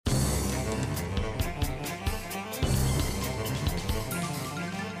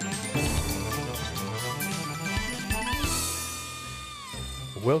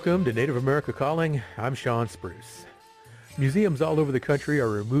Welcome to Native America Calling. I'm Sean Spruce. Museums all over the country are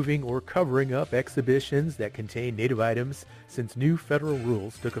removing or covering up exhibitions that contain Native items since new federal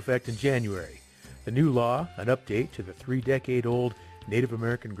rules took effect in January. The new law, an update to the 3-decade-old Native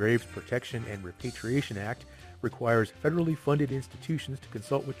American Graves Protection and Repatriation Act, requires federally funded institutions to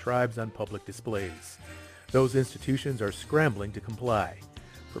consult with tribes on public displays. Those institutions are scrambling to comply.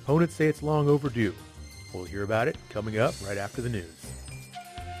 Proponents say it's long overdue. We'll hear about it coming up right after the news.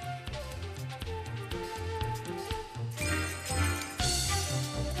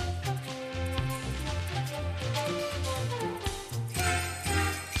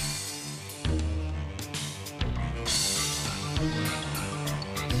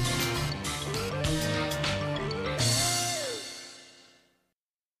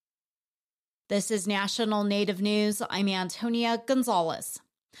 This is National Native News. I'm Antonia Gonzalez.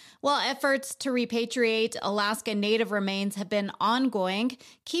 While efforts to repatriate Alaska Native remains have been ongoing,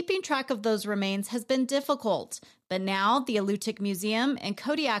 keeping track of those remains has been difficult. But now the Alutiiq Museum in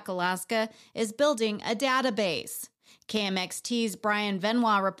Kodiak, Alaska is building a database. KMXT's Brian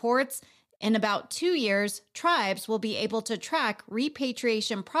Venoy reports, in about 2 years, tribes will be able to track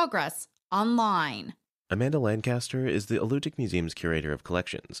repatriation progress online. Amanda Lancaster is the Alutiiq Museum's curator of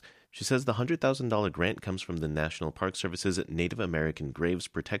collections. She says the $100,000 grant comes from the National Park Service's Native American Graves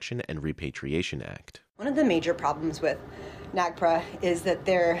Protection and Repatriation Act. One of the major problems with NAGPRA is that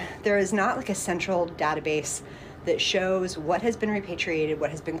there is not like a central database that shows what has been repatriated, what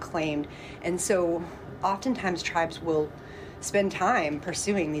has been claimed. And so oftentimes tribes will spend time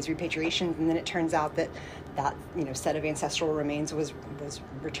pursuing these repatriations, and then it turns out that set of ancestral remains was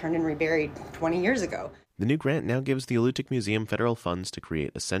returned and reburied 20 years ago. The new grant now gives the Alutiiq Museum federal funds to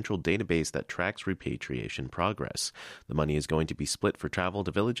create a central database that tracks repatriation progress. The money is going to be split for travel to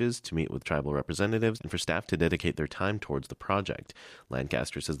villages to meet with tribal representatives and for staff to dedicate their time towards the project.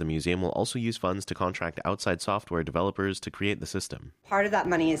 Lancaster says the museum will also use funds to contract outside software developers to create the system. Part of that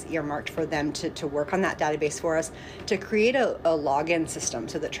money is earmarked for them to work on that database for us, to create a login system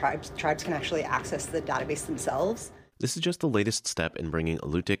so that tribes can actually access the database themselves. This is just the latest step in bringing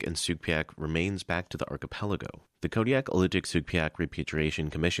Alutiiq and Sugpiaq remains back to the archipelago. The Kodiak Alutiiq Sugpiaq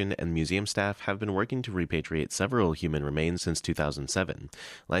Repatriation Commission and museum staff have been working to repatriate several human remains since 2007.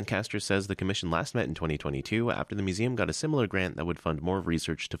 Lancaster says the commission last met in 2022 after the museum got a similar grant that would fund more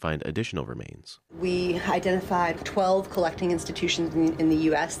research to find additional remains. We identified 12 collecting institutions in the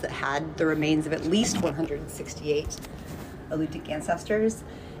U.S. that had the remains of at least 168 Alutiiq ancestors,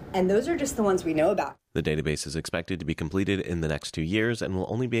 and those are just the ones we know about. The database is expected to be completed in the next 2 years and will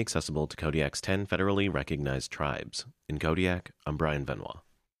only be accessible to Kodiak's 10 federally recognized tribes. In Kodiak, I'm Brian Venoy.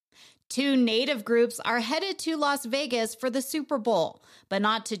 2 Native groups are headed to Las Vegas for the Super Bowl, but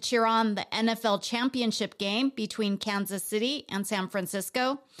not to cheer on the NFL championship game between Kansas City and San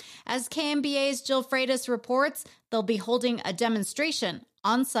Francisco. As KMBA's Jill Freitas reports, they'll be holding a demonstration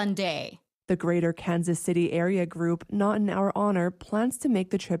on Sunday. The Greater Kansas City area group, Not in Our Honor, plans to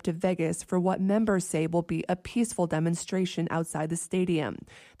make the trip to Vegas for what members say will be a peaceful demonstration outside the stadium.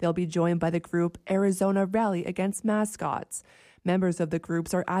 They'll be joined by the group Arizona Rally Against Mascots. Members of the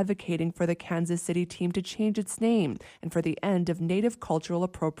groups are advocating for the Kansas City team to change its name and for the end of Native cultural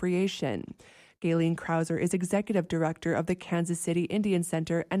appropriation. Galen Krauser is executive director of the Kansas City Indian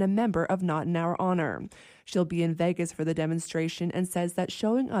Center and a member of Not in Our Honor. She'll be in Vegas for the demonstration and says that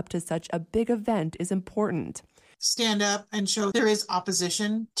showing up to such a big event is important. Stand up and show there is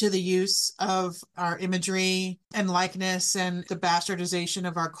opposition to the use of our imagery and likeness and the bastardization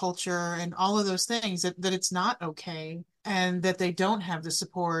of our culture and all of those things, that it's not okay and that they don't have the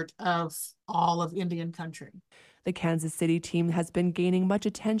support of all of Indian country. The Kansas City team has been gaining much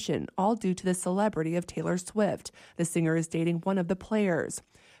attention, all due to the celebrity of Taylor Swift. The singer is dating one of the players.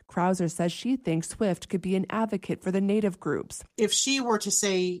 Krauser says she thinks Swift could be an advocate for the Native groups. If she were to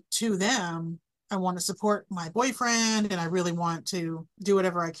say to them, I want to support my boyfriend and I really want to do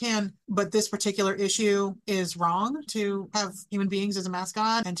whatever I can, but this particular issue is wrong, to have human beings as a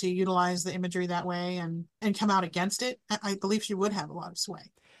mascot and to utilize the imagery that way and come out against it, I believe she would have a lot of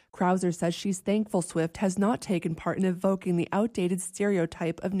sway. Krauser says she's thankful Swift has not taken part in evoking the outdated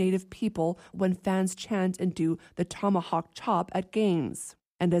stereotype of Native people when fans chant and do the tomahawk chop at games.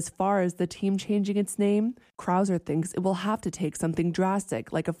 And as far as the team changing its name, Krauser thinks it will have to take something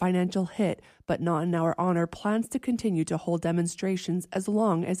drastic like a financial hit, but Not in Our Honor plans to continue to hold demonstrations as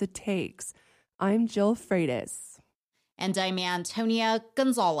long as it takes. I'm Jill Freitas. And I'm Antonia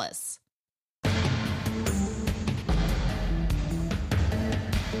Gonzalez.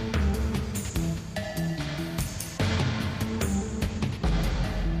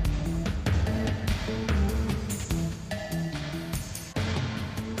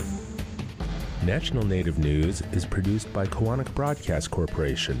 National Native News is produced by Koahnic Broadcast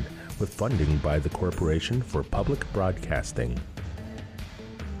Corporation with funding by the Corporation for Public Broadcasting.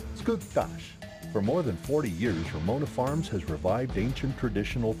 Skugtash. For more than 40 years, Ramona Farms has revived ancient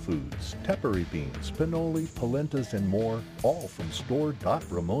traditional foods, tepary beans, pinoli, polentas, and more, all from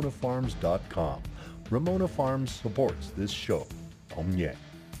store.ramonafarms.com. Ramona Farms supports this show. Omye.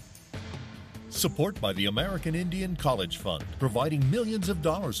 Support by the American Indian College Fund, providing millions of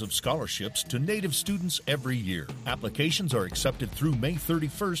dollars of scholarships to Native students every year. Applications are accepted through May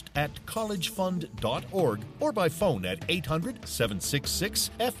 31st at collegefund.org or by phone at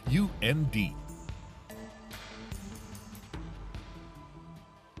 800-766-FUND.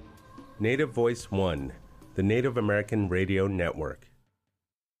 Native Voice One, the Native American Radio Network.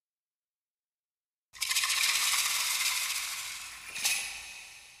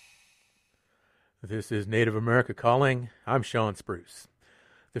 This is Native America Calling. I'm Sean Spruce.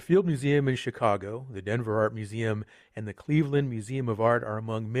 The Field Museum in Chicago, the Denver Art Museum, and the Cleveland Museum of Art are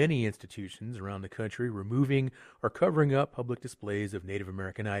among many institutions around the country removing or covering up public displays of Native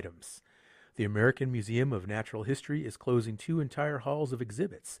American items. The American Museum of Natural History is closing 2 entire halls of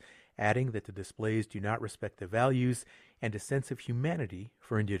exhibits, adding that the displays do not respect the values and a sense of humanity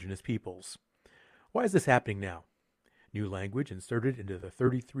for indigenous peoples. Why is this happening now? New language inserted into the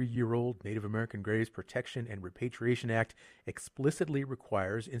 33-year-old Native American Graves Protection and Repatriation Act explicitly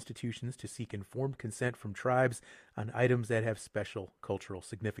requires institutions to seek informed consent from tribes on items that have special cultural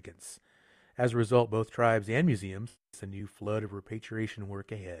significance. As a result, both tribes and museums face a new flood of repatriation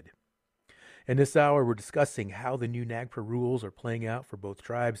work ahead. In this hour, we're discussing how the new NAGPRA rules are playing out for both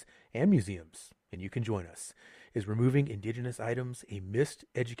tribes and museums, and you can join us. Is removing indigenous items a missed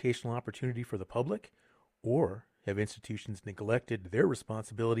educational opportunity for the public, or have institutions neglected their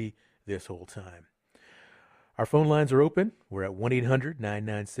responsibility this whole time? Our phone lines are open. We're at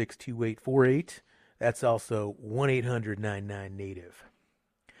 1-800-996-2848. That's also 1-800-99-NATIVE.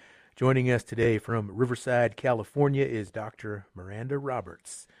 Joining us today from Riverside, California is Dr. Miranda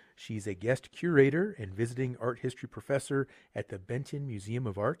Roberts. She's a guest curator and visiting art history professor at the Benton Museum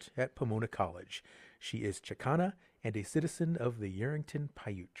of Art at Pomona College. She is Chicana and a citizen of the Yerington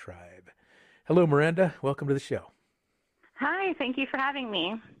Paiute tribe. Hello, Miranda. Welcome to the show. Hi, thank you for having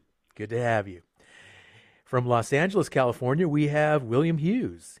me. Good to have you. From Los Angeles, California, we have William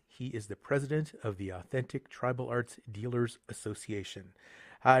Hughes. He is the president of the Authentic Tribal Arts Dealers Association.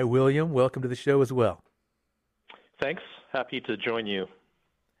 Hi, William. Welcome to the show as well. Thanks. Happy to join you.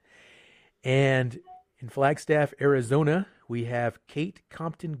 And in Flagstaff, Arizona, we have Kate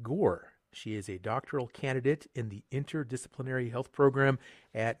Compton Gore. She is a doctoral candidate in the Interdisciplinary Health Program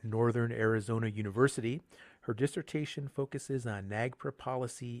at Northern Arizona University. Her dissertation focuses on NAGPRA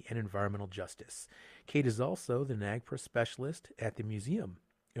policy and environmental justice. Kate is also the NAGPRA specialist at the Museum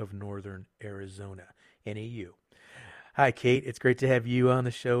of Northern Arizona, NAU. Hi, Kate. It's great to have you on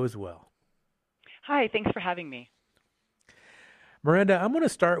the show as well. Hi, thanks for having me. Miranda, I'm going to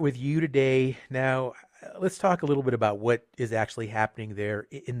start with you today. Now, let's talk a little bit about what is actually happening there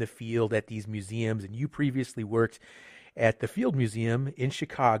in the field at these museums. And you previously worked at the Field Museum in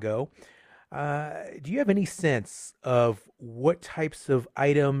Chicago. Do you have any sense of what types of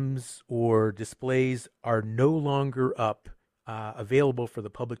items or displays are no longer up, available for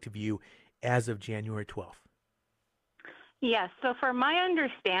the public to view as of January 12th? Yes, so from my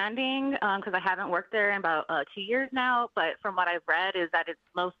understanding, because I haven't worked there in about 2 years now, but from what I've read is that it's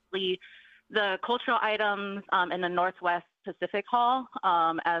mostly the cultural items in the Northwest Pacific Hall,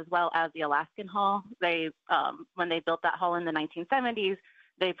 as well as the Alaskan Hall. They, when they built that hall in the 1970s,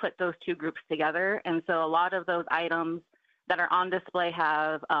 they put those two groups together. And so a lot of those items that are on display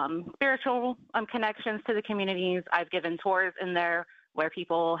have spiritual connections to the communities. I've given tours in there where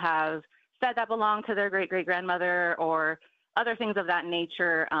people have said that belong to their great-great-grandmother or other things of that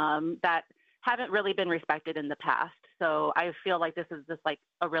nature that haven't really been respected in the past. So I feel like this is just like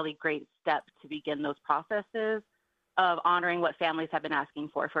a really great step to begin those processes of honoring what families have been asking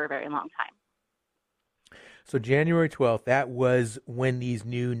for a very long time. So January 12th, that was when these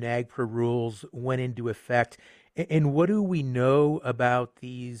new NAGPRA rules went into effect. And what do we know about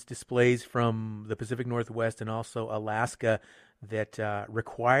these displays from the Pacific Northwest and also Alaska that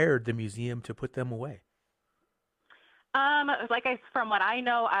required the museum to put them away? From what I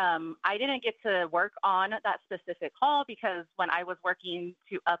know, I didn't get to work on that specific hall because when I was working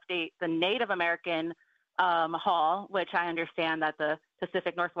to update the Native American hall, which I understand that the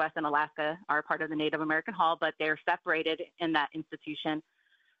Pacific Northwest and Alaska are part of the Native American hall, but they're separated in that institution,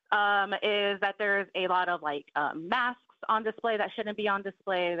 is that there's a lot of masks on display that shouldn't be on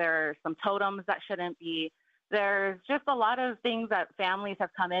display. There are some totems that shouldn't be there's just a lot of things that families have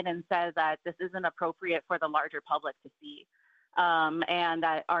come in and said that this isn't appropriate for the larger public to see, and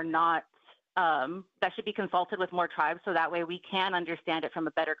that are not, that should be consulted with more tribes so that way we can understand it from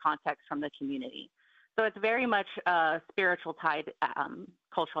a better context from the community. So it's very much spiritual tied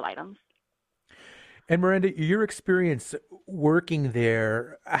cultural items. And Miranda, your experience working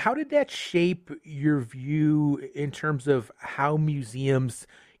there, how did that shape your view in terms of how museums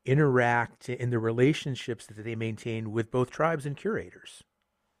interact in the relationships that they maintain with both tribes and curators?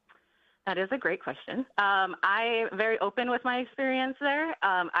 That is a great question. I'm very open with my experience there.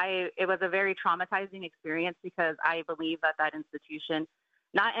 It was a very traumatizing experience because I believe that institution,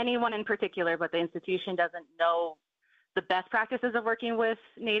 not anyone in particular, but the institution doesn't know the best practices of working with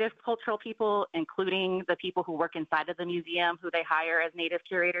Native cultural people, including the people who work inside of the museum, who they hire as Native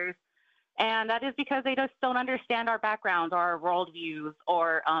curators. And that is because they just don't understand our backgrounds or our worldviews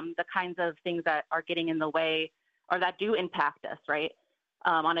or the kinds of things that are getting in the way or that do impact us, right,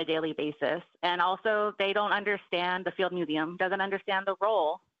 on a daily basis. And also they don't understand, the Field Museum doesn't understand the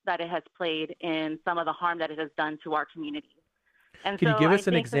role that it has played in some of the harm that it has done to our communities. And Can you give us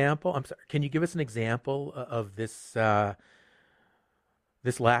an example? I'm sorry. Can you give us an example of this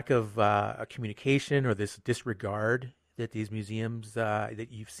this lack of communication or this disregard that these museums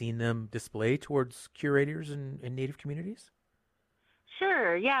that you've seen them display towards curators and Native communities?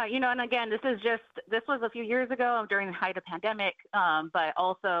 Sure. Yeah. And again, this was a few years ago during the height of pandemic, but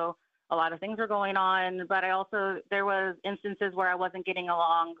also a lot of things were going on. But there was instances where I wasn't getting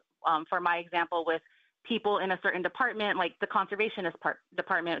along, for my example, with people in a certain department, like the conservationist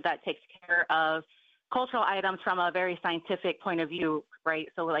department that takes care of cultural items from a very scientific point of view, right?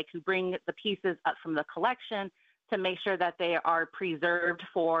 So like to bring the pieces up from the collection to make sure that they are preserved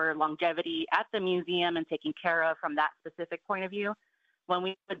for longevity at the museum and taken care of from that specific point of view. When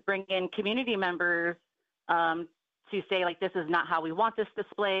we would bring in community members to say, like, this is not how we want this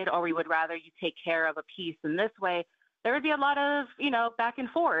displayed, or we would rather you take care of a piece in this way, there would be a lot of, back and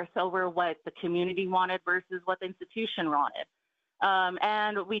forth over what the community wanted versus what the institution wanted.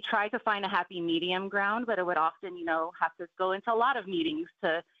 And we tried to find a happy medium ground, but it would often, have to go into a lot of meetings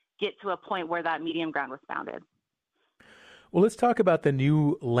to get to a point where that medium ground was founded. Well, let's talk about the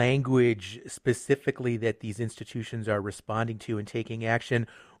new language specifically that these institutions are responding to and taking action.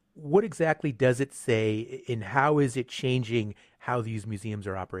 What exactly does it say, and how is it changing how these museums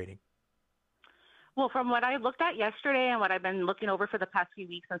are operating? Well, from what I looked at yesterday and what I've been looking over for the past few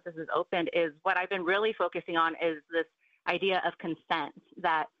weeks since this has opened is what I've been really focusing on is this idea of consent,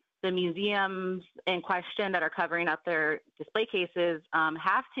 that the museums in question that are covering up their display cases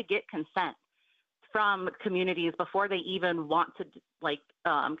have to get consent from communities before they even want to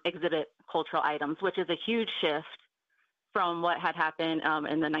exhibit cultural items, which is a huge shift from what had happened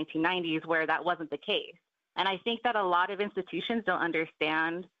in the 1990s where that wasn't the case. And I think that a lot of institutions don't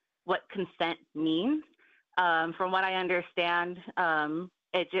understand what consent means. From what I understand, and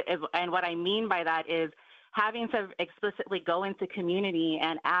what I mean by that is having to explicitly go into community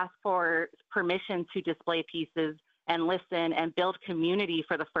and ask for permission to display pieces and listen and build community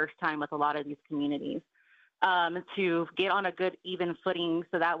for the first time with a lot of these communities, to get on a good, even footing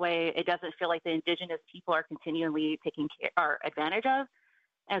so that way it doesn't feel like the indigenous people are continually taking care or advantage of.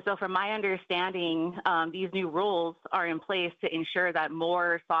 And so from my understanding, these new rules are in place to ensure that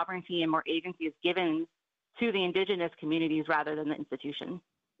more sovereignty and more agency is given to the indigenous communities rather than the institution.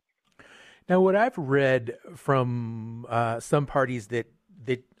 Now, what I've read from some parties that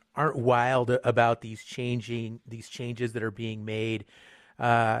aren't wild about these changes that are being made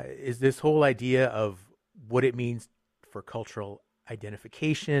is this whole idea of what it means for cultural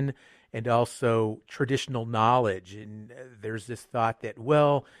identification and also traditional knowledge. And there's this thought that,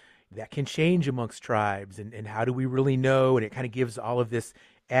 well, that can change amongst tribes, and how do we really know? And it kind of gives all of this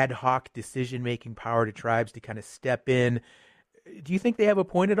ad hoc decision-making power to tribes to kind of step in. Do you think they have a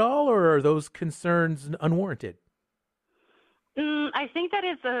point at all, or are those concerns unwarranted? I think that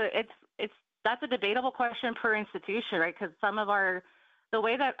that's a debatable question per institution, right? Because the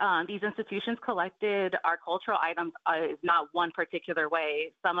way that these institutions collected our cultural items is not one particular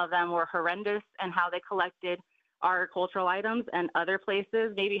way. Some of them were horrendous in how they collected our cultural items, and other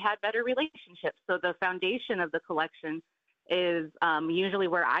places maybe had better relationships. So the foundation of the collection is usually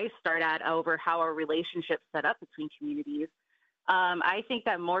where I start at over how our relationships set up between communities. I think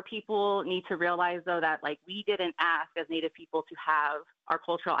that more people need to realize, though, that we didn't ask as Native people to have our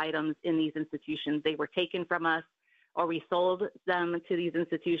cultural items in these institutions. They were taken from us, or we sold them to these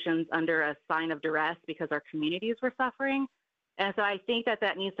institutions under a sign of duress because our communities were suffering. And so I think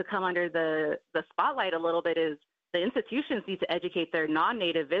that needs to come under the spotlight a little bit, is the institutions need to educate their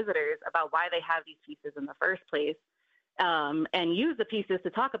non-Native visitors about why they have these pieces in the first place, and use the pieces to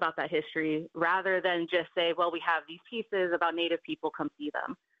talk about that history rather than just say, well, we have these pieces about Native people, come see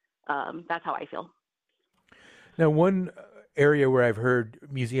them. That's how I feel. Now, one area where I've heard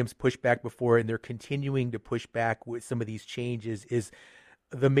museums push back before, and they're continuing to push back with some of these changes, is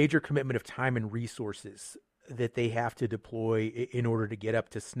the major commitment of time and resources that they have to deploy in order to get up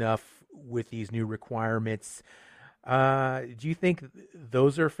to snuff with these new requirements. Do you think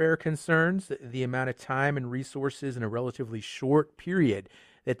those are fair concerns, the amount of time and resources in a relatively short period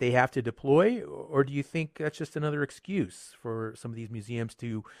that they have to deploy? Or do you think that's just another excuse for some of these museums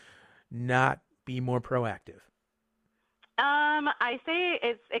to not be more proactive? I say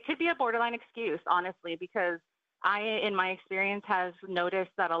it could be a borderline excuse, honestly, because I, in my experience, have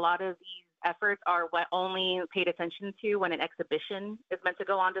noticed that a lot of these efforts are what only paid attention to when an exhibition is meant to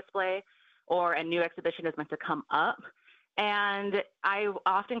go on display or a new exhibition is meant to come up. And I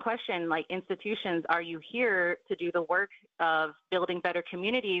often question, like, institutions, are you here to do the work of building better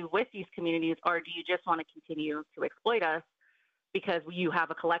community with these communities, or do you just want to continue to exploit us because you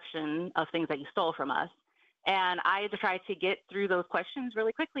have a collection of things that you stole from us? And I try to get through those questions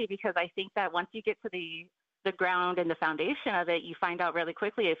really quickly, because I think that once you get to the ground and the foundation of it, you find out really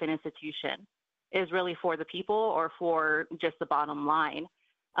quickly if an institution is really for the people or for just the bottom line.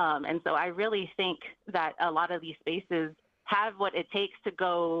 And so I really think that a lot of these spaces have what it takes to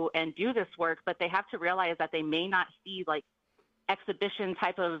go and do this work, but they have to realize that they may not see like exhibition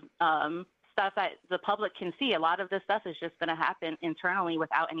type of stuff that the public can see. A lot of this stuff is just going to happen internally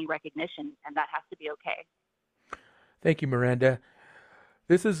without any recognition, and that has to be okay. Thank you, Miranda.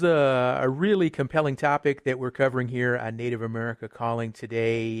 This is a really compelling topic that we're covering here on Native America Calling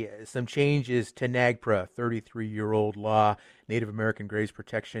today. Some changes to NAGPRA, 33-year-old law, Native American Graves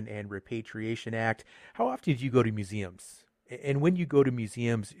Protection and Repatriation Act. How often do you go to museums? And when you go to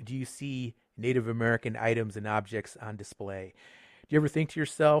museums, do you see Native American items and objects on display? Do you ever think to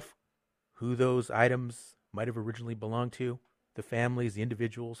yourself who those items might have originally belonged to? The families, the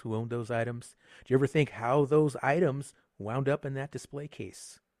individuals who owned those items? Do you ever think how those items wound up in that display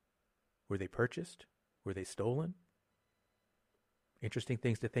case? Were they purchased? Were they stolen? Interesting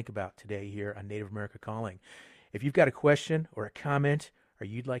things to think about today here on Native America Calling. If you've got a question or a comment, or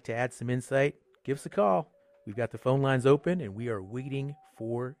you'd like to add some insight, give us a call. We've got the phone lines open, and we are waiting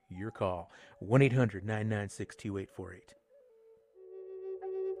for your call. 1-800-996-2848.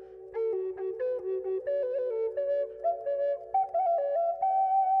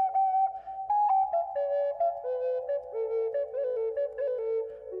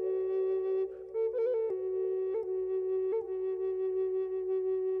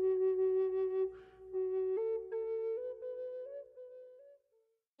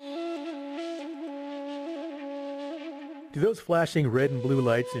 Do those flashing red and blue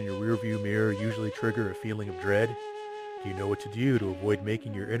lights in your rearview mirror usually trigger a feeling of dread? Do you know what to do to avoid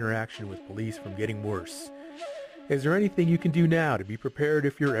making your interaction with police from getting worse? Is there anything you can do now to be prepared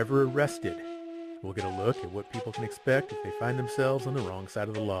if you're ever arrested? We'll get a look at what people can expect if they find themselves on the wrong side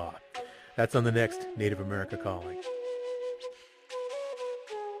of the law. That's on the next Native America Calling.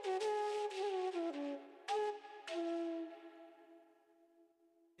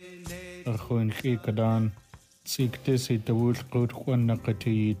 Siktis itawul qutqwan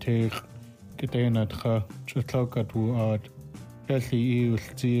naqati teq kitaynatqa chutlokat wuat yalli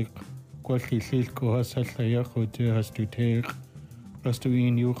ultiq kwalli lilko hasallaya hastu teq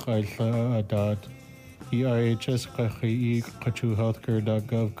rastuin yuqailla adat IHS qahi qachu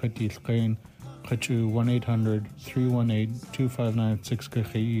healthcare.gov katilqain qachu 1-800-318-2596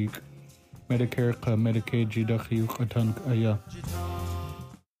 qahi Medicare qa Medicaid jidakhi qatan aya.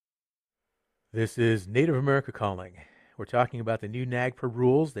 This is Native America Calling. We're talking about the new NAGPRA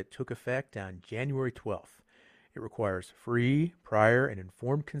rules that took effect on January 12th. It requires free, prior, and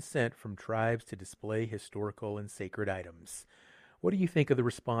informed consent from tribes to display historical and sacred items. What do you think of the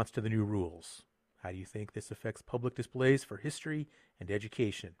response to the new rules? How do you think this affects public displays for history and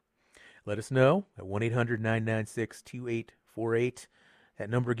education? Let us know at 1-800-996-2848. That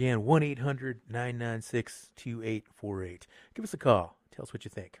number again, 1-800-996-2848. Give us a call. Tell us what you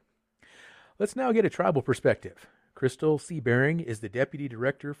think. Let's now get a tribal perspective. Crystal C. Bering is the Deputy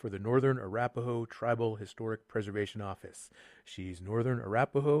Director for the Northern Arapaho Tribal Historic Preservation Office. She's Northern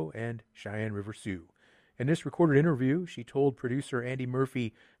Arapaho and Cheyenne River Sioux. In this recorded interview, she told producer Andy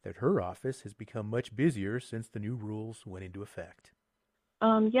Murphy that her office has become much busier since the new rules went into effect.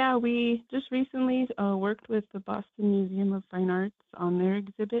 Yeah, we just recently worked with the Boston Museum of Fine Arts on their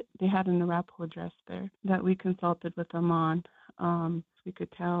exhibit. They had an Arapaho dress there that we consulted with them on. We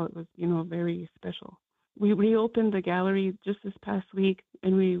could tell it was, very special. We reopened the gallery just this past week,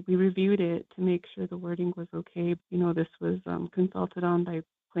 and we reviewed it to make sure the wording was okay. This was consulted on by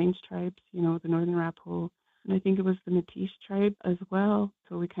Plains tribes, the Northern Arapaho, and I think it was the Métis tribe as well.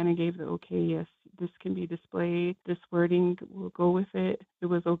 So we kind of gave the okay, yes, this can be displayed, this wording will go with it. It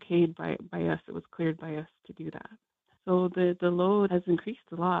was okayed by us. It was cleared by us to do that. So the load has increased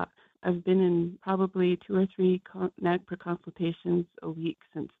a lot. I've been in probably 2 or 3 NAGPRA consultations a week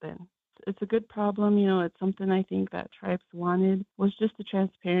since then. It's a good problem. It's something I think that tribes wanted, was just the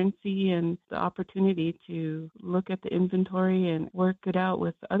transparency and the opportunity to look at the inventory and work it out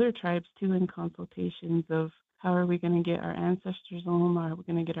with other tribes too in consultations of how are we going to get our ancestors home? Are we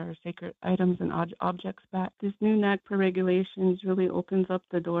going to get our sacred items and objects back? This new NAGPRA regulations really opens up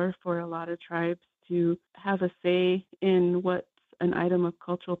the door for a lot of tribes to have a say in what's an item of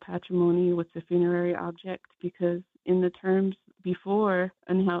cultural patrimony, what's a funerary object, because in the terms before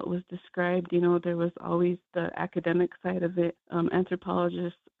and how it was described, there was always the academic side of it.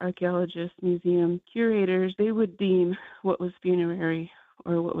 Anthropologists, archaeologists, museum curators, they would deem what was funerary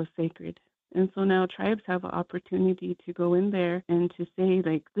or what was sacred. And so now tribes have an opportunity to go in there and to say,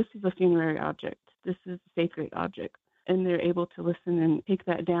 this is a funerary object, this is a sacred object. And they're able to listen and take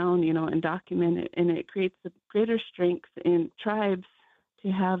that down, and document it. And it creates a greater strength in tribes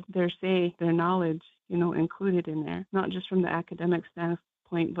to have their say, their knowledge, included in there, not just from the academic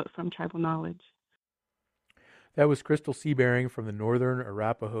standpoint, but from tribal knowledge. That was Crystal Seabearing from the Northern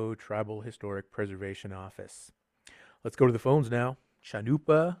Arapaho Tribal Historic Preservation Office. Let's go to the phones now.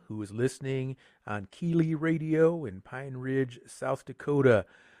 Chanupa, who is listening on Keeley Radio in Pine Ridge, South Dakota.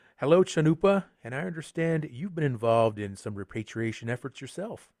 Hello, Chanupa, and I understand you've been involved in some repatriation efforts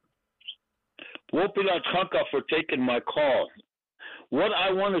yourself. Wopila Chanka for taking my call. What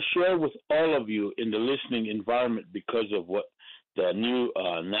I want to share with all of you in the listening environment because of what the new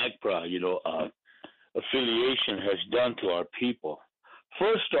NAGPRA, affiliation has done to our people.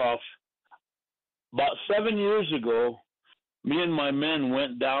 First off, about 7 years ago, me and my men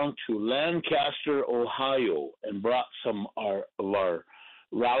went down to Lancaster, Ohio, and brought some of our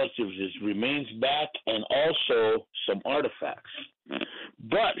relatives' remains back and also some artifacts.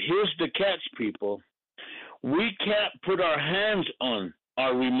 But here's the catch, people. We can't put our hands on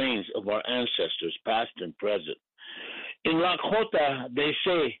our remains of our ancestors, past and present. In Lakota, they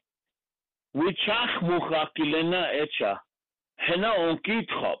say, "Wichach mucha kilena echa, hena onkit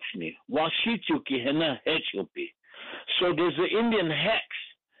chopsni, washitu ki hena hechupi." So there's an Indian hex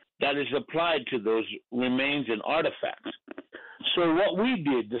that is applied to those remains and artifacts. So what we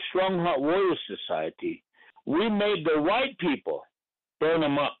did, the Strong Heart Warrior Society, we made the white people burn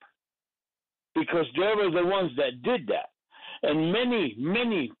them up because they were the ones that did that. And many,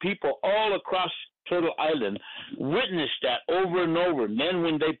 many people all across Turtle Island witnessed that over and over. And then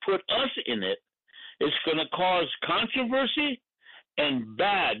when they put us in it, it's going to cause controversy and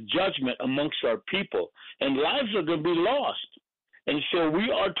bad judgment amongst our people. And lives are going to be lost. And so we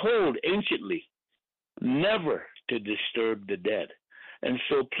are told anciently never to disturb the dead. And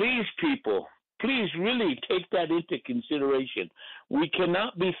so please, people, please really take that into consideration. We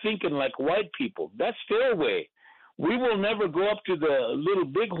cannot be thinking like white people. That's their way. We will never go up to the little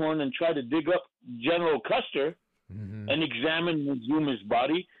bighorn and try to dig up General Custer and examine Zuma's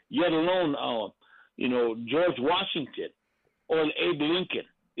body, yet alone, George Washington or Abe Lincoln.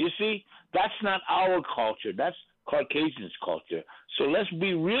 You see, that's not our culture. That's Caucasians' culture. So let's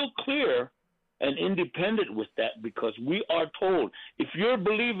be real clear and independent with that, because we are told, if you're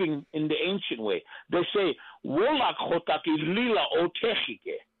believing in the ancient way, they say, "Wolak hotaki lila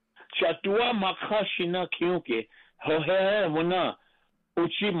otechike, chatua makashina kiuke, hohe wana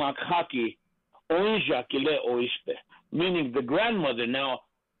uchi makhaki onja kile oispe," meaning the grandmother now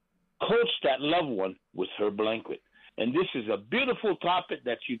coats that loved one with her blanket. And this is a beautiful topic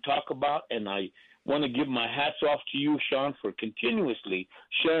that you talk about, and I want to give my hats off to you, Sean, for continuously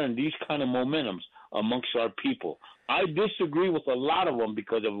sharing these kind of momentums amongst our people. I disagree with a lot of them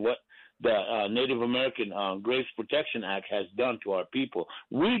because of what the Native American Graves Protection Act has done to our people.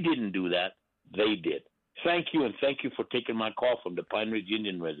 We didn't do that. They did. Thank you, and thank you for taking my call from the Pine Ridge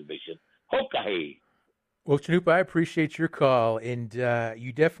Indian Reservation. Hokahe. Well, Chanupa, I appreciate your call, and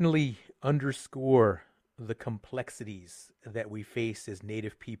you definitely underscore the complexities that we face as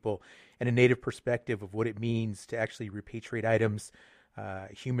Native people and a Native perspective of what it means to actually repatriate items,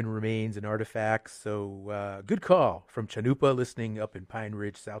 human remains and artifacts. So good call from Chanupa, listening up in Pine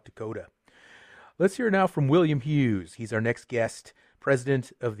Ridge, South Dakota. Let's hear now from William Hughes. He's our next guest,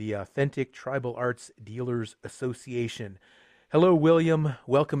 president of the Authentic Tribal Arts Dealers Association. Hello, William.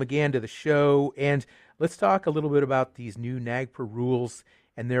 Welcome again to the show. And let's talk a little bit about these new NAGPRA rules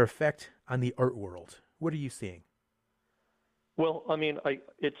and their effect on the art world. What are you seeing? Well, I mean,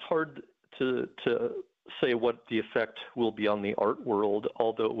 it's hard to say what the effect will be on the art world,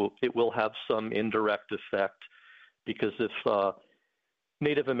 although it will have some indirect effect, because if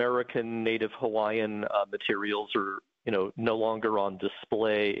Native American, Native Hawaiian materials are no longer on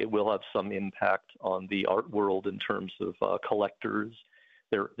display, it will have some impact on the art world in terms of collectors,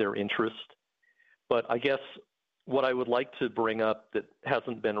 their interest. But I guess what I would like to bring up that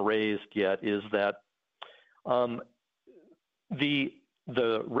hasn't been raised yet is that the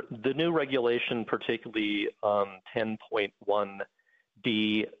new regulation, particularly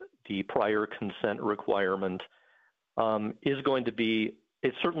 10.1D, the prior consent requirement, is going to be,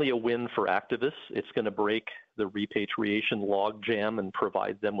 it's certainly a win for activists. It's going to break the repatriation logjam and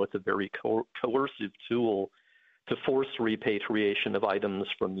provide them with a very coercive tool to force repatriation of items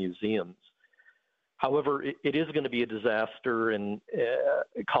from museums. However, it is going to be a disaster and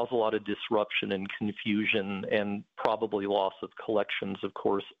cause a lot of disruption and confusion and probably loss of collections, of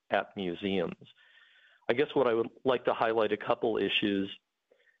course, at museums. I guess what I would like to highlight a couple issues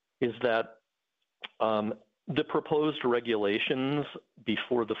is that the proposed regulations,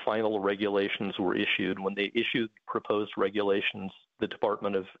 before the final regulations were issued, when they issued proposed regulations, the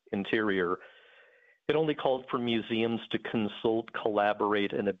Department of Interior, it only called for museums to consult,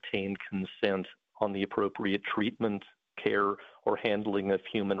 collaborate, and obtain consent on the appropriate treatment, care, or handling of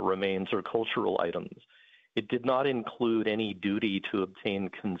human remains or cultural items. It did not include any duty to obtain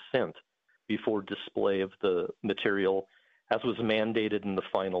consent before display of the material, as was mandated in the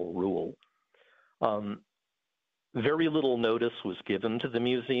final rule. Very little notice was given to the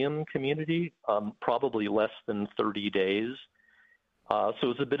museum community, probably less than 30 days. So it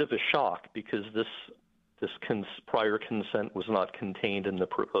was a bit of a shock because this prior consent was not contained in the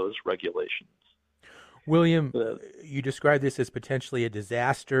proposed regulations. William, you described this as potentially a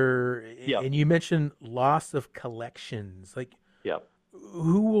disaster, and you mentioned loss of collections.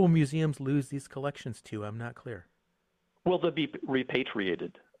 Who will museums lose these collections to? I'm not clear. Well, they'll be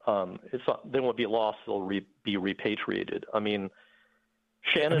repatriated. They won't be lost, they'll be repatriated. I mean,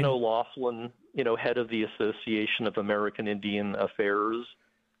 Shannon O'Laughlin, head of the Association of American Indian Affairs,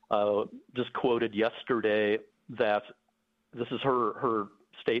 just quoted yesterday that this is her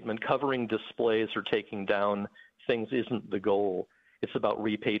statement: covering displays or taking down things isn't the goal. It's about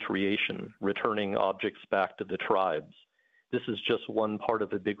repatriation, returning objects back to the tribes. This is just one part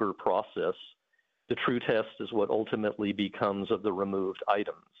of a bigger process. The true test is what ultimately becomes of the removed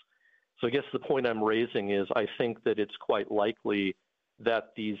items. So I guess the point I'm raising is I think that it's quite likely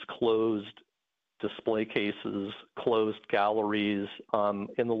that these closed display cases, closed galleries,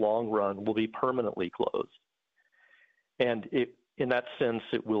 in the long run will be permanently closed. And in that sense,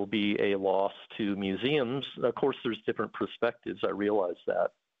 it will be a loss to museums. Of course, there's different perspectives, I realize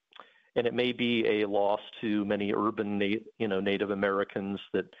that. And it may be a loss to many urban Native Americans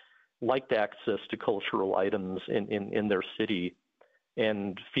that liked access to cultural items in their city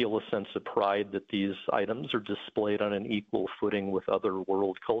and feel a sense of pride that these items are displayed on an equal footing with other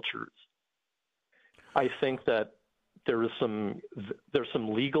world cultures. I think that there's some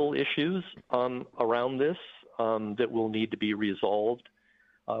legal issues around this that will need to be resolved,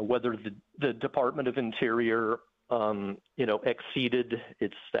 whether the Department of Interior exceeded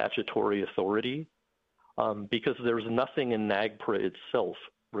its statutory authority, because there's nothing in NAGPRA itself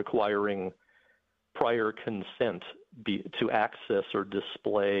requiring prior consent to access or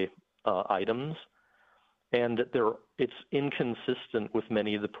display items, and it's inconsistent with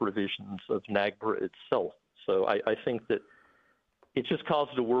many of the provisions of NAGPRA itself. So I think that it just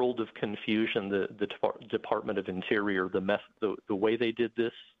caused a world of confusion, the Department of Interior, the way they did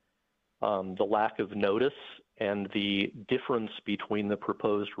this, the lack of notice, and the difference between the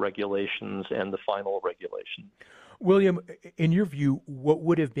proposed regulations and the final regulation. William, in your view, what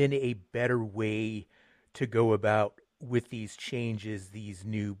would have been a better way to go about with these changes, these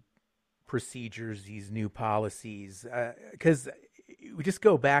new procedures, these new policies? Because we just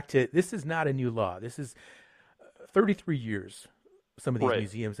go back to, this is not a new law. This is 33 years some of these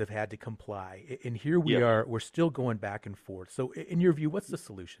museums have had to comply. And here we are, we're still going back and forth. So in your view, what's the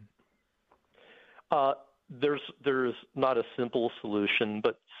solution? There's not a simple solution,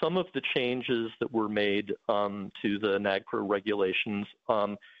 but some of the changes that were made to the NAGPRA regulations,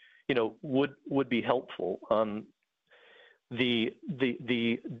 would be helpful. The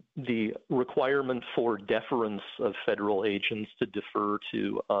requirement for deference of federal agents to defer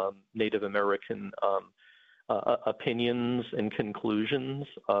to Native American opinions and conclusions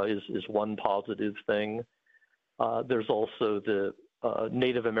is one positive thing. There's also the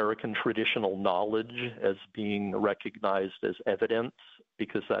Native American traditional knowledge as being recognized as evidence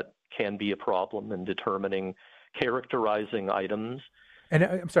because that can be a problem in characterizing items. And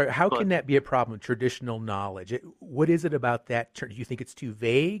I'm sorry, how can that be a problem, traditional knowledge? What is it about that term? Do you think it's too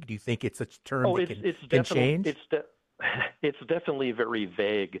vague? Do you think it's a term that can change? It's definitely very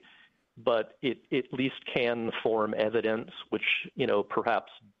vague, but it at least can form evidence, which,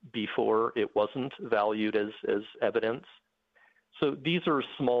 perhaps before it wasn't valued as evidence. So these are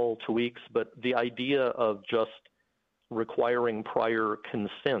small tweaks, but the idea of just requiring prior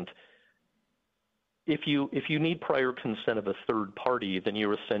consent, if you need prior consent of a third party, then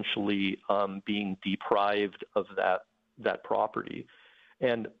you're essentially being deprived of that property.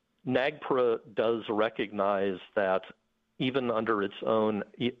 And NAGPRA does recognize that even under its own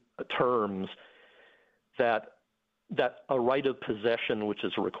terms, that a right of possession, which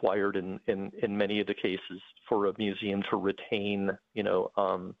is required in many of the cases for a museum to retain,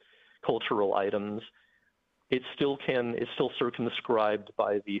 cultural items, it's still circumscribed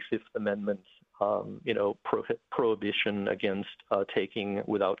by the Fifth Amendment, prohibition against taking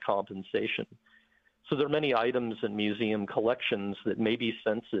without compensation. So there are many items in museum collections that may be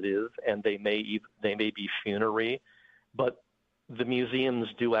sensitive and they may be funerary, but the museums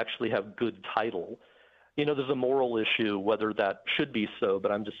do actually have good title. There's a moral issue whether that should be so,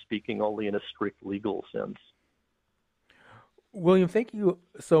 but I'm just speaking only in a strict legal sense. William, thank you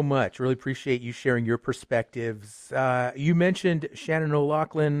so much. Really appreciate you sharing your perspectives. You mentioned Shannon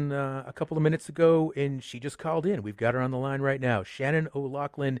O'Loughlin a couple of minutes ago, and she just called in. We've got her on the line right now. Shannon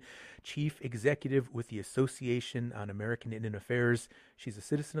O'Loughlin, Chief Executive with the Association on American Indian Affairs. She's a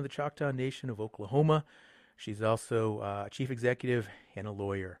citizen of the Choctaw Nation of Oklahoma. She's also Chief Executive and a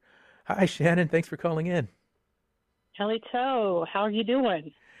lawyer. Hi, Shannon. Thanks for calling in. Halito, how are you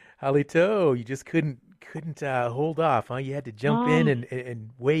doing? Halito, you just couldn't hold off, huh? You had to jump in and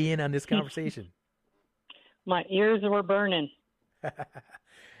weigh in on this conversation. My ears were burning.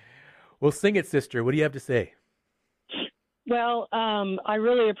 Well, sing it, sister. What do you have to say? Well, I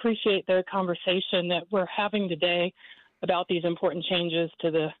really appreciate the conversation that we're having today about these important changes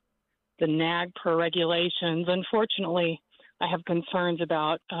to the NAGPRA regulations. Unfortunately, I have concerns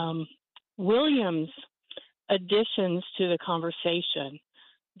about William's additions to the conversation.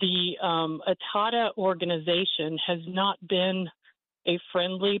 The ATATA organization has not been a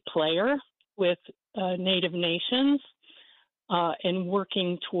friendly player with Native nations in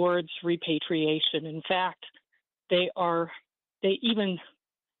working towards repatriation. In fact, they even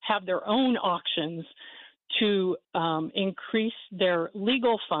have their own auctions to increase their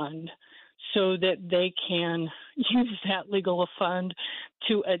legal fund so that they can use that legal fund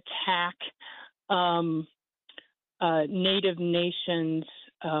to attack Native nations'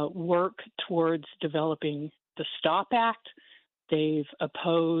 work towards developing the STOP Act. They've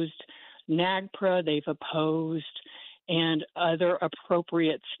opposed NAGPRA, they've opposed and other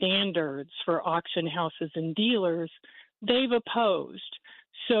appropriate standards for auction houses and dealers, they've opposed.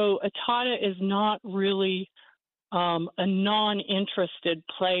 So ATATA is not really a non-interested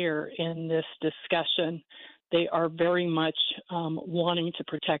player in this discussion. They are very much wanting to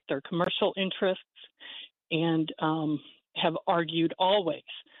protect their commercial interests and have argued always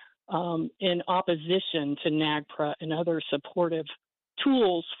in opposition to NAGPRA and other supportive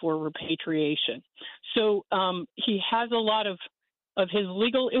tools for repatriation. So he has a lot of his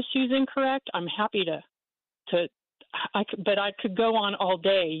legal issues incorrect. I'm happy but I could go on all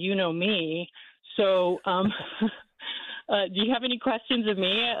day. You know me. So do you have any questions of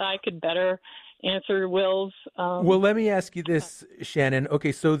me? I could better answer Will's. Well, let me ask you this, Shannon.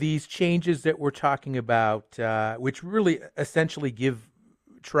 Okay, so these changes that we're talking about, which really essentially give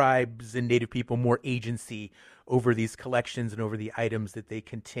tribes and Native people more agency over these collections and over the items that they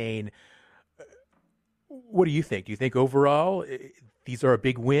contain, what do you think? Do you think overall these are a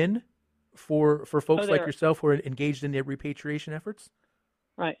big win for folks like yourself who are engaged in their repatriation efforts?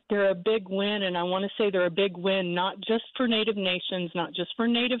 Right. They're a big win, and I want to say they're a big win not just for Native nations, not just for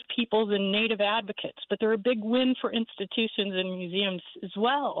Native peoples and Native advocates, but they're a big win for institutions and museums as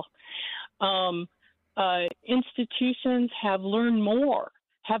well. Institutions have learned more,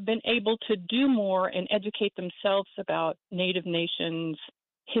 have been able to do more and educate themselves about Native nations'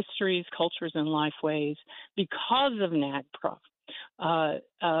 histories, cultures, and lifeways because of NAGPRA.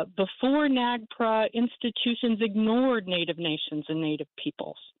 Before NAGPRA, institutions ignored Native nations and Native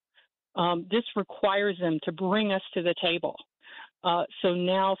peoples. This requires them to bring us to the table. So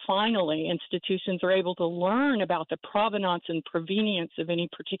now, finally, institutions are able to learn about the provenance and provenience of any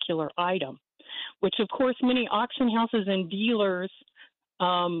particular item, which, of course, many auction houses and dealers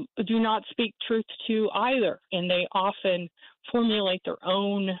do not speak truth to either, and they often formulate their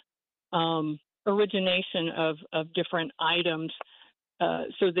own origination of different items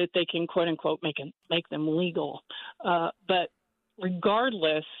so that they can, quote unquote, make them legal. But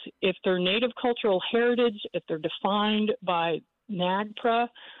regardless, if they're native cultural heritage, if they're defined by NAGPRA,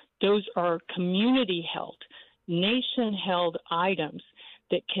 those are community-held, nation-held items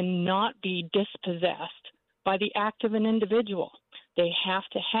that cannot be dispossessed by the act of an individual. They have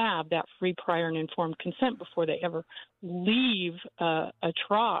to have that free, prior, and informed consent before they ever leave a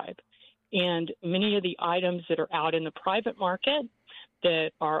tribe. And many of the items that are out in the private market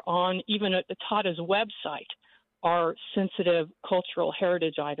that are on even at the TADA's website are sensitive cultural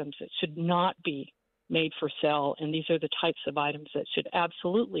heritage items that should not be made for sale. And these are the types of items that should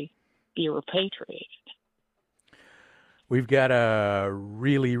absolutely be repatriated. We've got a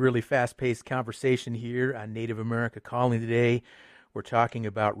really, really fast-paced conversation here on Native America Calling today. We're talking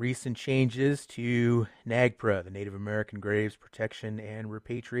about recent changes to NAGPRA, the Native American Graves Protection and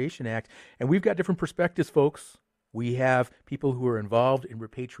Repatriation Act. And we've got different perspectives, folks. We have people who are involved in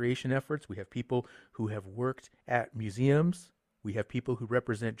repatriation efforts. We have people who have worked at museums. We have people who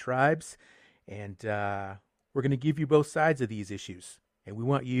represent tribes. And we're going to give you both sides of these issues. And we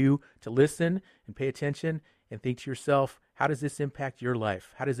want you to listen and pay attention and think to yourself, how does this impact your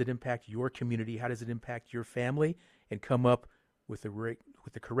life? How does it impact your community? How does it impact your family? And come up with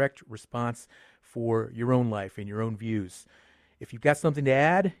the correct response for your own life and your own views. If you've got something to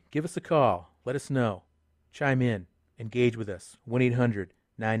add, give us a call. Let us know. Chime in. Engage with us.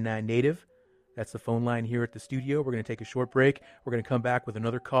 1-800-99-NATIVE. That's the phone line here at the studio. We're going to take a short break. We're going to come back with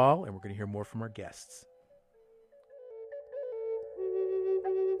another call, and we're going to hear more from our guests.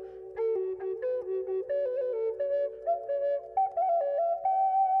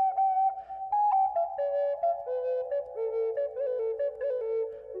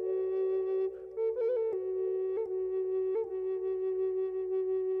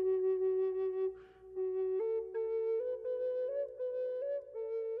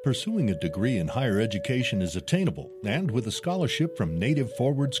 Pursuing a degree in higher education is attainable, and with a scholarship from Native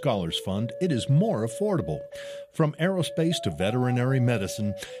Forward Scholars Fund, it is more affordable. From aerospace to veterinary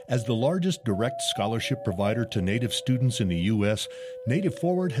medicine, as the largest direct scholarship provider to Native students in the U.S., Native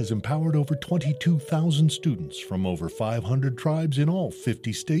Forward has empowered over 22,000 students from over 500 tribes in all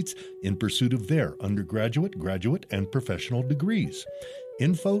 50 states in pursuit of their undergraduate, graduate, and professional degrees.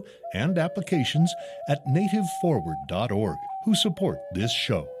 Info and applications at nativeforward.org, who support this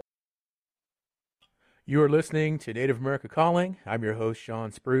show. You are listening to Native America Calling. I'm your host,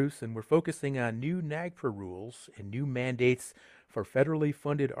 Sean Spruce, and we're focusing on new NAGPRA rules and new mandates for federally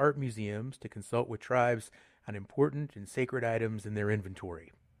funded art museums to consult with tribes on important and sacred items in their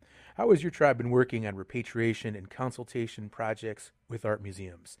inventory. How has your tribe been working on repatriation and consultation projects with art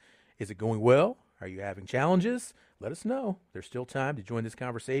museums? Is it going well? Are you having challenges? Let us know. There's still time to join this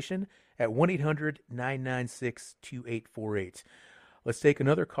conversation at 1-800-996-2848. Let's take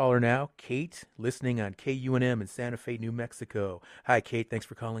another caller now. Kate, listening on KUNM in Santa Fe, New Mexico. Hi, Kate. Thanks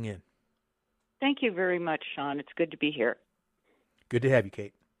for calling in. Thank you very much, Sean. It's good to be here. Good to have you,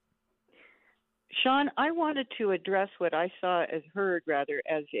 Kate. Sean, I wanted to address what I heard as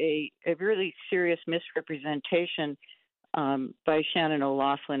a really serious misrepresentation by Shannon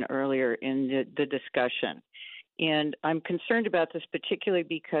O'Laughlin earlier in the discussion. And I'm concerned about this particularly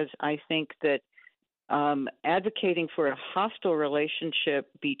because I think that advocating for a hostile relationship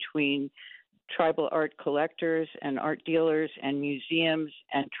between tribal art collectors and art dealers and museums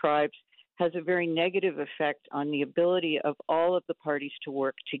and tribes has a very negative effect on the ability of all of the parties to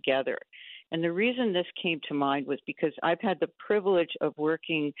work together. And the reason this came to mind was because I've had the privilege of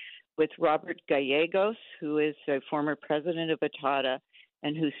working with Robert Gallegos, who is a former president of ATADA,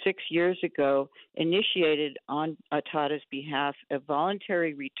 and who 6 years ago initiated on ATADA's behalf a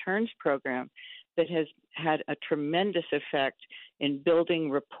voluntary returns program that has had a tremendous effect in building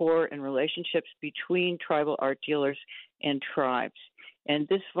rapport and relationships between tribal art dealers and tribes. And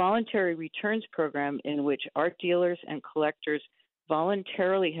this voluntary returns program, in which art dealers and collectors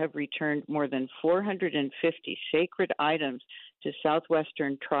voluntarily have returned more than 450 sacred items to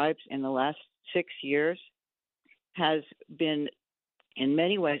Southwestern tribes in the last 6 years, has been in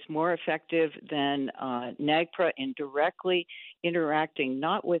many ways more effective than NAGPRA in directly interacting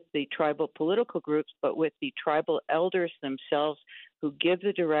not with the tribal political groups, but with the tribal elders themselves, who give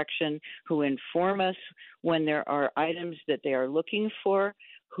the direction, who inform us when there are items that they are looking for,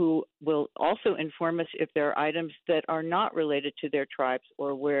 who will also inform us if there are items that are not related to their tribes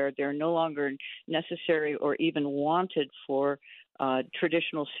or where they're no longer necessary or even wanted for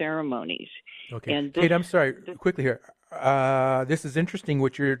traditional ceremonies. Okay. And Kate, I'm sorry, quickly here. This is interesting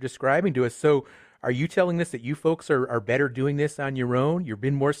what you're describing to us. So are you telling us that you folks are better doing this on your own? You've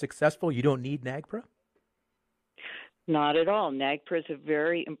been more successful? You don't need NAGPRA? Not at all. NAGPRA is a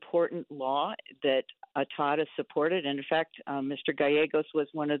very important law that ATATA supported. And in fact, Mr. Gallegos was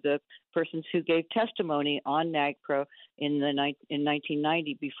one of the persons who gave testimony on NAGPRA in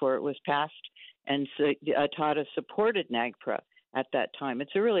 1990 before it was passed. And so ATATA supported NAGPRA at that time.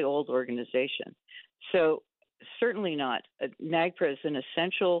 It's a really old organization. So certainly not. NAGPRA is an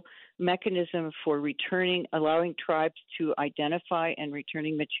essential mechanism for allowing tribes to identify and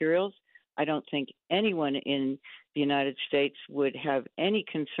returning materials. I don't think anyone in the United States would have any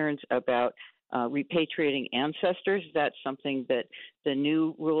concerns about repatriating ancestors. That's something that the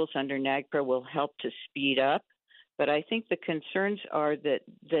new rules under NAGPRA will help to speed up. But I think the concerns are that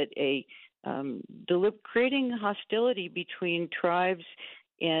creating hostility between tribes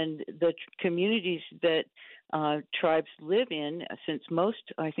and the communities that tribes live in, since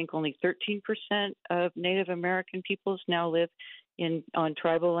I think only 13% of Native American peoples now live on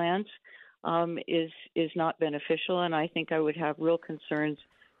tribal lands, is not beneficial. And I think I would have real concerns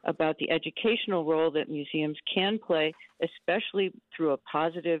about the educational role that museums can play, especially through a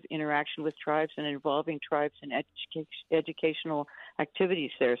positive interaction with tribes and involving tribes in educational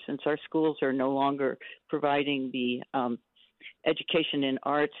activities there, since our schools are no longer providing the education in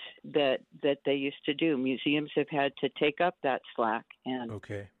arts that they used to do. Museums have had to take up that slack, and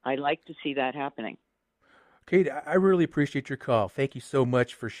I like to see that happening. Kate, I really appreciate your call. Thank you so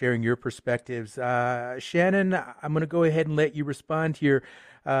much for sharing your perspectives. Shannon, I'm going to go ahead and let you respond here.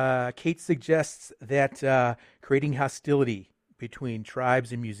 Kate suggests that creating hostility between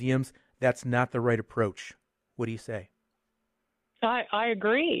tribes and museums, that's not the right approach. What do you say? I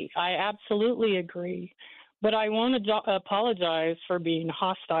agree. I absolutely agree. But I want to apologize for being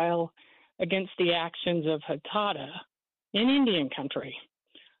hostile against the actions of ATATA in Indian country.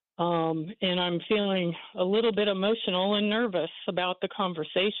 And I'm feeling a little bit emotional and nervous about the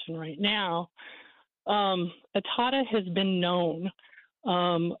conversation right now. ATATA has been known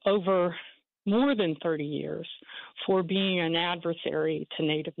over more than 30 years for being an adversary to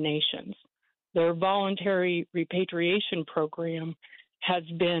Native nations. Their voluntary repatriation program has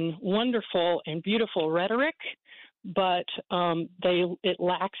been wonderful and beautiful rhetoric, but it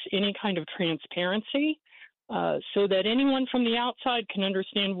lacks any kind of transparency. So that anyone from the outside can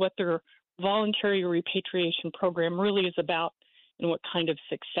understand what their voluntary repatriation program really is about and what kind of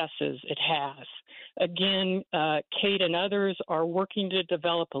successes it has. Again, Kate and others are working to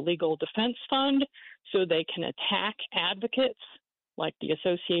develop a legal defense fund so they can attack advocates like the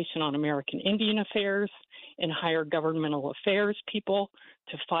Association on American Indian Affairs and hire governmental affairs people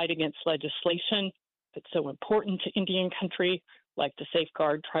to fight against legislation that's so important to Indian country, like the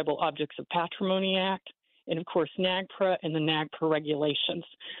Safeguard Tribal Objects of Patrimony Act, and of course NAGPRA and the NAGPRA regulations.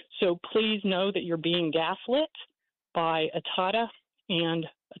 So please know that you're being gaslit by ATATA and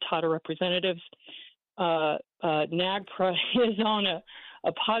ATATA representatives. NAGPRA is on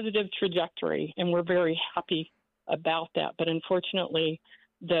a positive trajectory, and we're very happy about that. But unfortunately,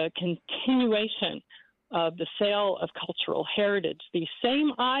 the continuation of the sale of cultural heritage, these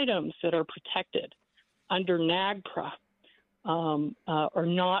same items that are protected under NAGPRA are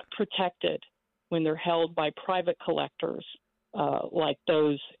not protected when they're held by private collectors like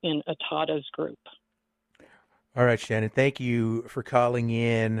those in ATATA's group. All right, Shannon, thank you for calling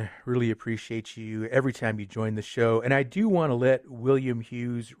in. Really appreciate you every time you join the show. And I do want to let William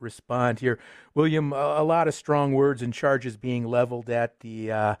Hughes respond here. William, a lot of strong words and charges being leveled at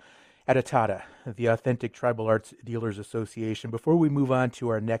at ATATA, the Authentic Tribal Arts Dealers Association. Before we move on to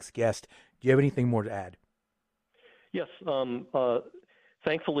our next guest, do you have anything more to add? Yes.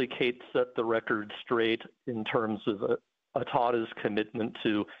 Thankfully, Kate set the record straight in terms of ATATA's commitment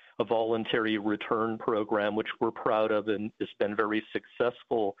to a voluntary return program, which we're proud of and has been very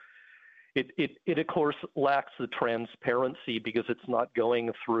successful. It of course, lacks the transparency because it's not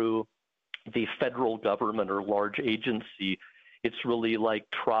going through the federal government or large agency. It's really like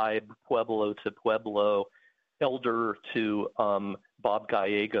tribe, pueblo to pueblo, elder to Bob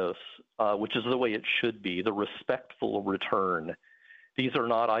Gallegos, which is the way it should be, the respectful return. These are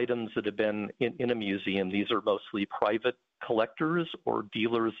not items that have been in a museum. These are mostly private collectors or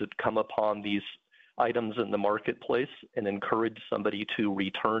dealers that come upon these items in the marketplace and encourage somebody to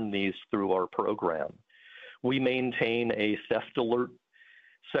return these through our program. We maintain a theft alert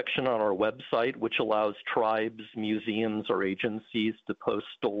section on our website, which allows tribes, museums, or agencies to post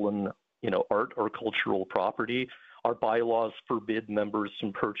stolen, art or cultural property. Our bylaws forbid members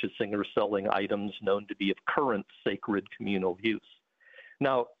from purchasing or selling items known to be of current sacred communal use.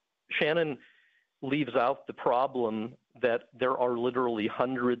 Now, Shannon leaves out the problem that there are literally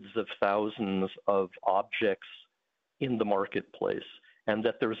hundreds of thousands of objects in the marketplace, and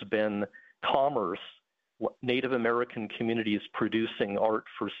that there's been commerce Native American communities producing art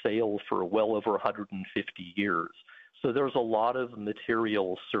for sale for well over 150 years. So there's a lot of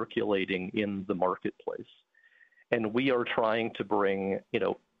material circulating in the marketplace. And we are trying to bring,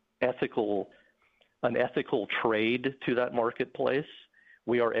 an ethical trade to that marketplace.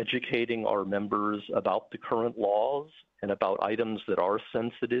 We are educating our members about the current laws and about items that are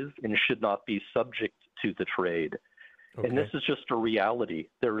sensitive and should not be subject to the trade. Okay. And this is just a reality.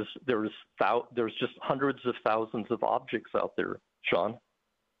 There's just hundreds of thousands of objects out there, Sean.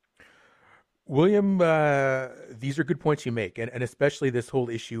 William, these are good points you make, and especially this whole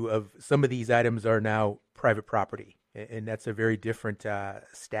issue of some of these items are now private property, and that's a very different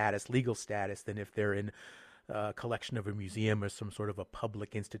legal status, than if they're in a collection of a museum or some sort of a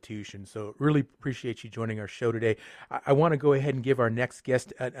public institution. So really appreciate you joining our show today. I want to go ahead and give our next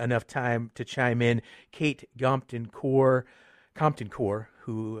guest enough time to chime in. Kate Compton Core,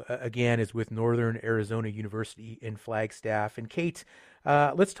 who again is with Northern Arizona University in Flagstaff. And Kate,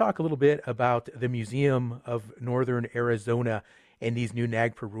 let's talk a little bit about the Museum of Northern Arizona and these new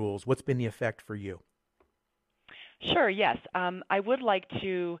NAGPRA rules. What's been the effect for you? Sure, yes. I would like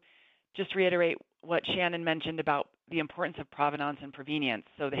to just reiterate what Shannon mentioned about the importance of provenance and provenience,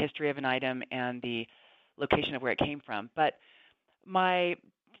 so the history of an item and the location of where it came from. But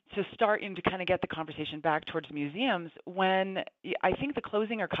to start and to kind of get the conversation back towards museums, when I think the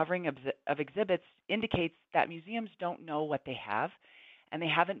closing or covering of exhibits indicates that museums don't know what they have, and they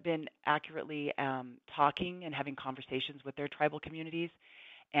haven't been accurately talking and having conversations with their tribal communities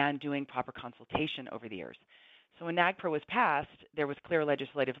and doing proper consultation over the years. So when NAGPRA was passed, there was clear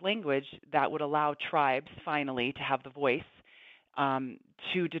legislative language that would allow tribes finally to have the voice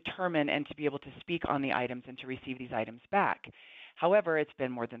to determine and to be able to speak on the items and to receive these items back. However, it's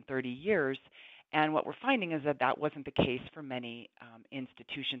been more than 30 years, and what we're finding is that that wasn't the case for many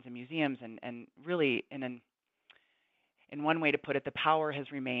institutions and museums, and really in one way to put it, the power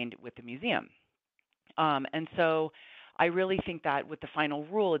has remained with the museum. And so I really think that with the final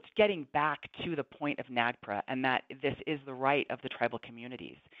rule, it's getting back to the point of NAGPRA, and that this is the right of the tribal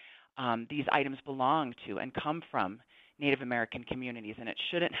communities. These items belong to and come from Native American communities, and it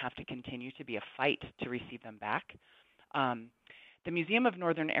shouldn't have to continue to be a fight to receive them back. The Museum of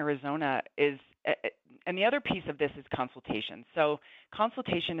Northern Arizona is, and the other piece of this is consultation. So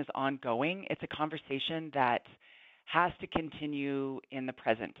consultation is ongoing. It's a conversation that has to continue in the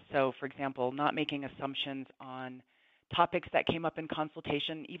present. So, for example, not making assumptions on topics that came up in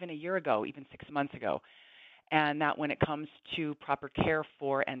consultation even a year ago, even 6 months ago, and that when it comes to proper care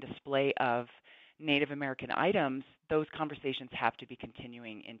for and display of Native American items, those conversations have to be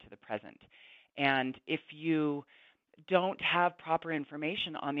continuing into the present. And if you don't have proper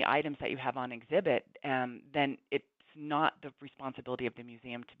information on the items that you have on exhibit, then it's not the responsibility of the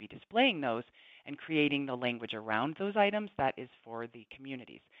museum to be displaying those and creating the language around those items. That is for the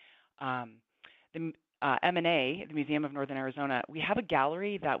communities. The M&A, the Museum of Northern Arizona, we have a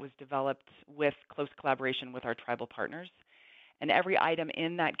gallery that was developed with close collaboration with our tribal partners, and every item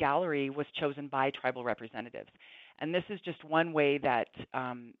in that gallery was chosen by tribal representatives. And this is just one way that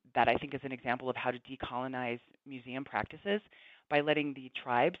that I think is an example of how to decolonize museum practices, by letting the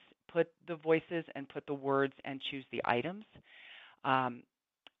tribes put the voices and put the words and choose the items.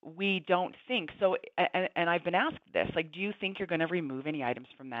 We don't think so, and I've been asked this, like, do you think you're going to remove any items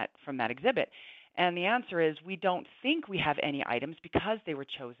from that exhibit? And the answer is we don't think we have any items because they were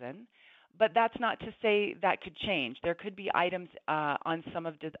chosen, but that's not to say that could change. There could be items on some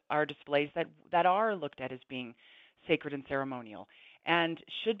of our displays that are looked at as being sacred and ceremonial and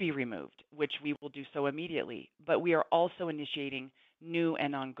should be removed, which we will do so immediately. But we are also initiating new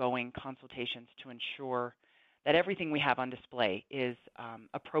and ongoing consultations to ensure that everything we have on display is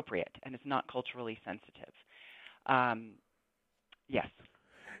appropriate and is not culturally sensitive. Yes.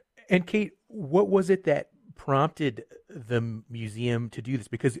 And Kate, what was it that prompted the museum to do this?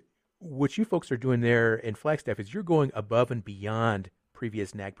 Because what you folks are doing there in Flagstaff is you're going above and beyond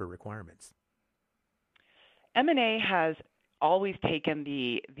previous NAGPRA requirements. M&A has always taken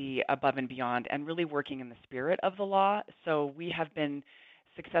the above and beyond and really working in the spirit of the law. So we have been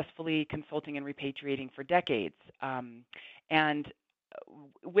successfully consulting and repatriating for decades. And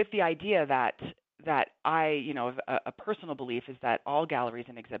with the idea that a personal belief is that all galleries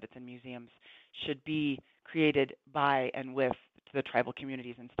and exhibits and museums should be created by and with the tribal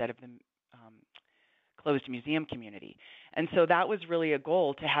communities instead of the closed museum community. And so that was really a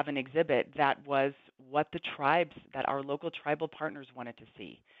goal, to have an exhibit that was what the tribes, that our local tribal partners wanted to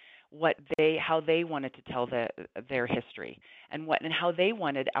see, how they wanted to tell their history, and how they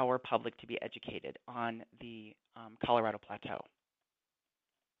wanted our public to be educated on the Colorado Plateau.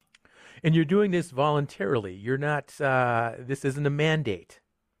 And you're doing this voluntarily. You're not, this isn't a mandate.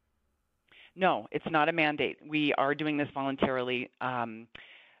 No, it's not a mandate. We are doing this voluntarily.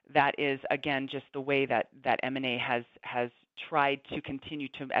 That is, again, just the way that M&A has tried to continue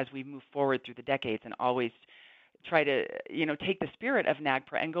to, as we move forward through the decades, and always try to, take the spirit of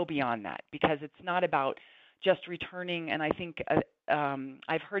NAGPRA and go beyond that, because it's not about just returning. And I think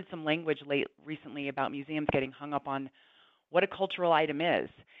I've heard some language recently about museums getting hung up on what a cultural item is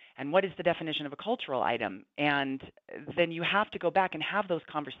and what is the definition of a cultural item. And then you have to go back and have those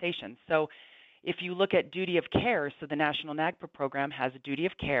conversations. So if you look at duty of care, so the National NAGPRA program has a duty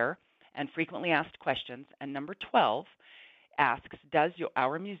of care and frequently asked questions. And number 12 asks, does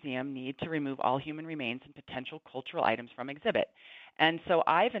our museum need to remove all human remains and potential cultural items from exhibit? And so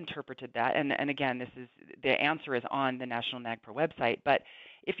I've interpreted that, and again, the answer is on the National NAGPRA website, but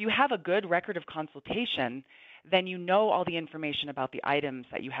if you have a good record of consultation, then you know all the information about the items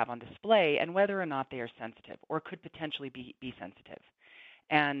that you have on display and whether or not they are sensitive or could potentially be sensitive.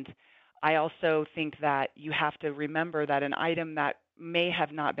 And I also think that you have to remember that an item that may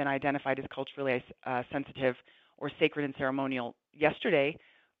have not been identified as culturally sensitive or sacred and ceremonial yesterday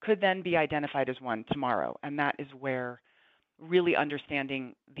could then be identified as one tomorrow. And that is where really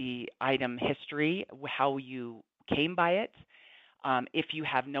understanding the item history, how you came by it. If you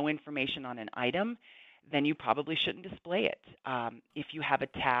have no information on an item, then you probably shouldn't display it. If you have a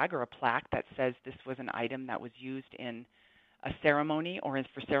tag or a plaque that says this was an item that was used in a ceremony or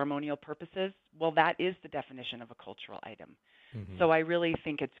for ceremonial purposes, well, that is the definition of a cultural item. Mm-hmm. So I really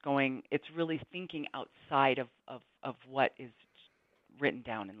think it's really thinking outside of what is written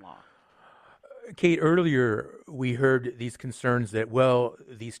down in law. Kate, earlier we heard these concerns that, well,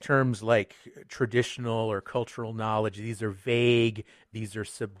 these terms like traditional or cultural knowledge, these are vague, these are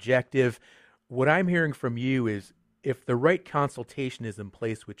subjective. What I'm hearing from you is if the right consultation is in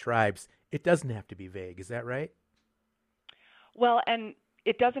place with tribes, it doesn't have to be vague. Is that right? Well, and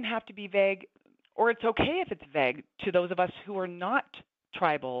it doesn't have to be vague, or it's okay if it's vague to those of us who are not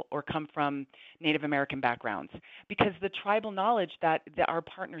tribal or come from Native American backgrounds, because the tribal knowledge that our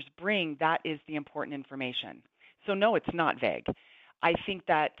partners bring, that is the important information. So no, it's not vague. I think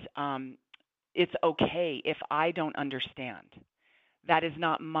that it's okay if I don't understand. That is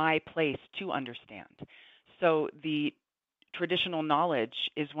not my place to understand. So the traditional knowledge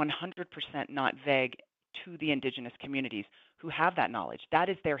is 100% not vague to the indigenous communities who have that knowledge. That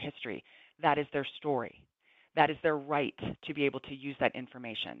is their history. That is their story. That is their right to be able to use that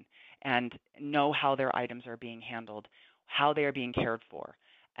information and know how their items are being handled, how they are being cared for,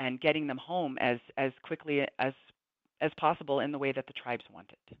 and getting them home as quickly as possible in the way that the tribes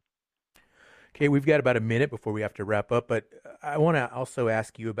want it. Okay, we've got about a minute before we have to wrap up, but I want to also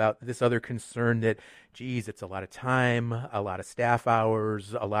ask you about this other concern that, geez, it's a lot of time, a lot of staff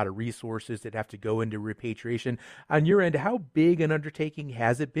hours, a lot of resources that have to go into repatriation. On your end, how big an undertaking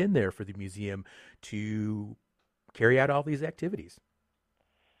has it been there for the museum to carry out all these activities?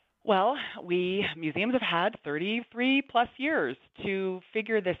 Well, museums have had 33 plus years to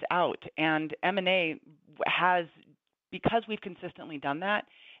figure this out, and M&A has, because we've consistently done that,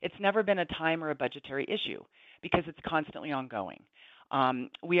 it's never been a time or a budgetary issue because it's constantly ongoing.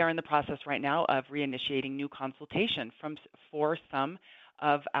 We are in the process right now of reinitiating new consultation for some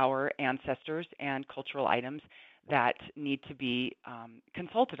of our ancestors and cultural items that need to be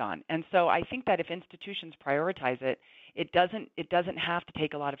consulted on. And so I think that if institutions prioritize it, it doesn't have to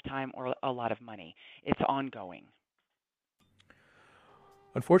take a lot of time or a lot of money. It's ongoing.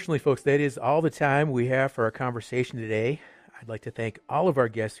 Unfortunately, folks, that is all the time we have for our conversation today. I'd like to thank all of our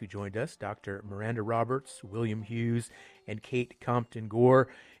guests who joined us, Dr. Miranda Roberts, William Hughes, and Kate Compton Gore,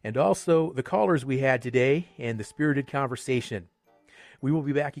 and also the callers we had today and the spirited conversation. We will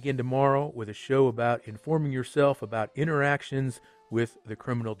be back again tomorrow with a show about informing yourself about interactions with the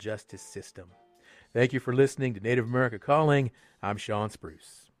criminal justice system. Thank you for listening to Native America Calling. I'm Sean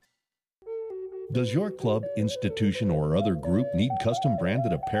Spruce. Does your club, institution, or other group need custom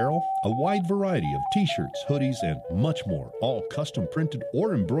branded apparel? A wide variety of t-shirts, hoodies, and much more, all custom printed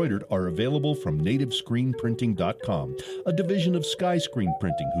or embroidered, are available from nativescreenprinting.com, a division of Sky Screen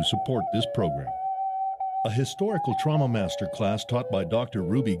Printing who support this program. A historical trauma master class taught by Dr.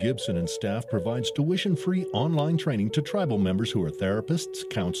 Ruby Gibson and staff provides tuition-free online training to tribal members who are therapists,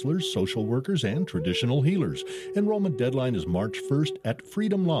 counselors, social workers, and traditional healers. Enrollment deadline is March 1st at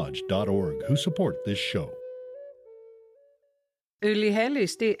freedomlodge.org, who support this show.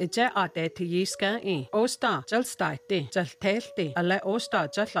 Ylihelisti ije ateeti yiska'i. Osta jalstaiti, jaltelti, ale osta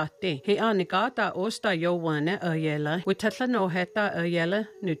jallati. Hi anigata osta yowane ayela. Witatla heta ayela,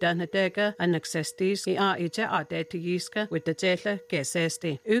 nudanadega, anaksestis. Hi ije ateeti yiska, witajela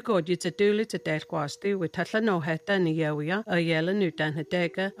gesesti. Ugo jitaduli tadelquasti, witatla heta niyawia, ayela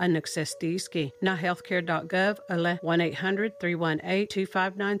nudanadega, anaksestiski. Na healthcare.gov, ale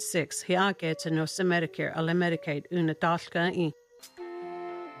 1-800-318-2596. Hi ageta no sa Medicare, ale Medicaid, unadalka'i.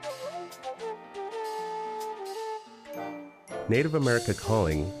 Native America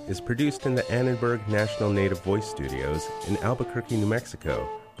Calling is produced in the Annenberg National Native Voice Studios in Albuquerque, New Mexico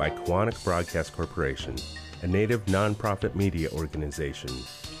by Koahnic Broadcast Corporation, a Native nonprofit media organization.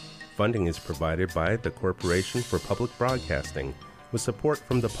 Funding is provided by the Corporation for Public Broadcasting with support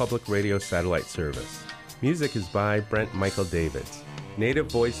from the Public Radio Satellite Service. Music is by Brent Michael Davids. Native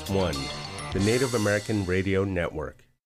Voice One, the Native American Radio Network.